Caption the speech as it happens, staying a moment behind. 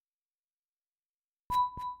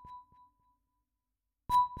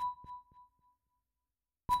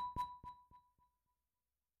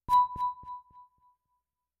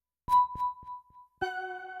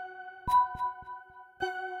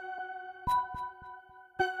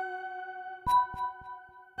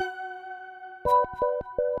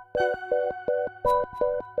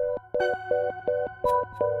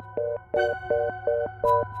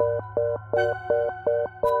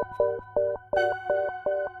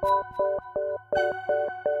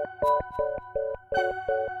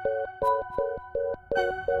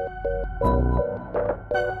I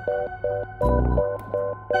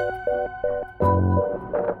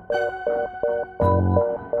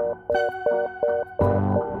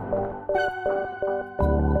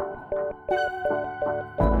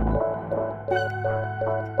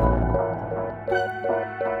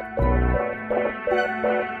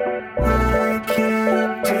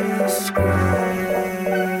can't describe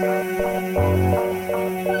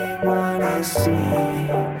what I see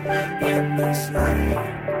in this light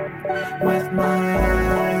with my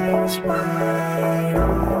eyes wide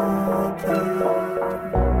open,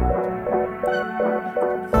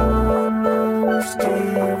 almost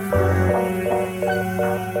divine,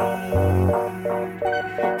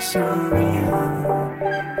 so real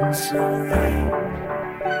and so right,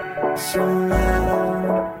 so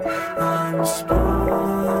loud, unspoken,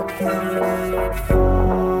 and it falls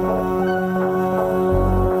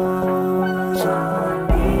on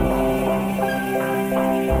me.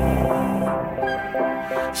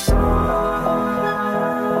 Soft,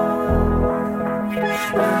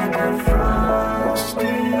 like a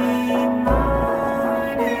frosty morning.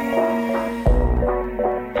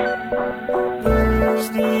 Here's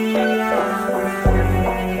the outline.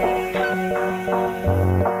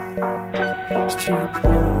 It's too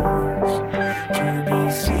close to be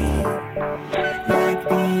seen, like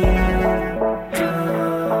the act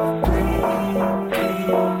of blinking.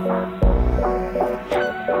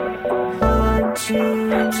 Hard to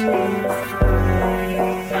define.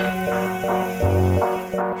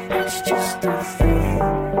 It's just a thing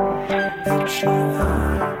that you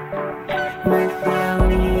are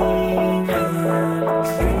without even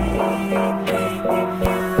thinking.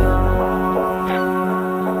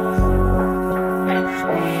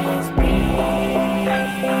 With me,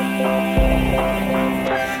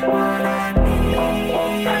 what I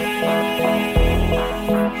need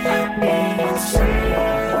is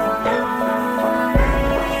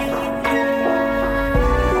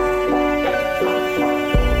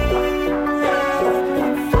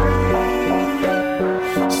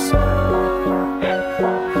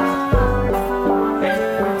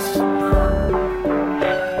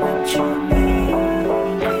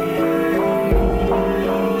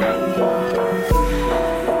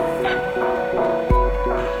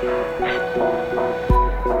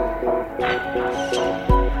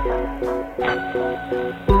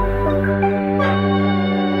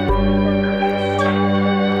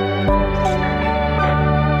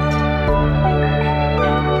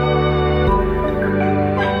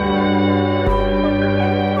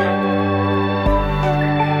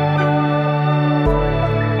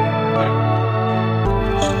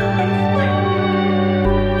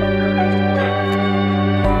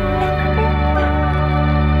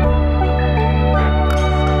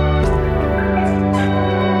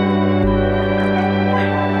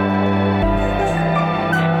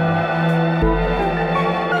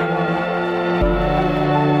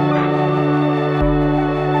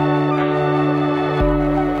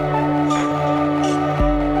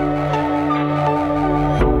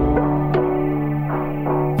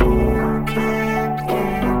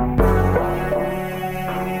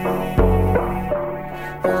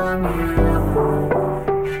on your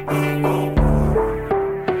own.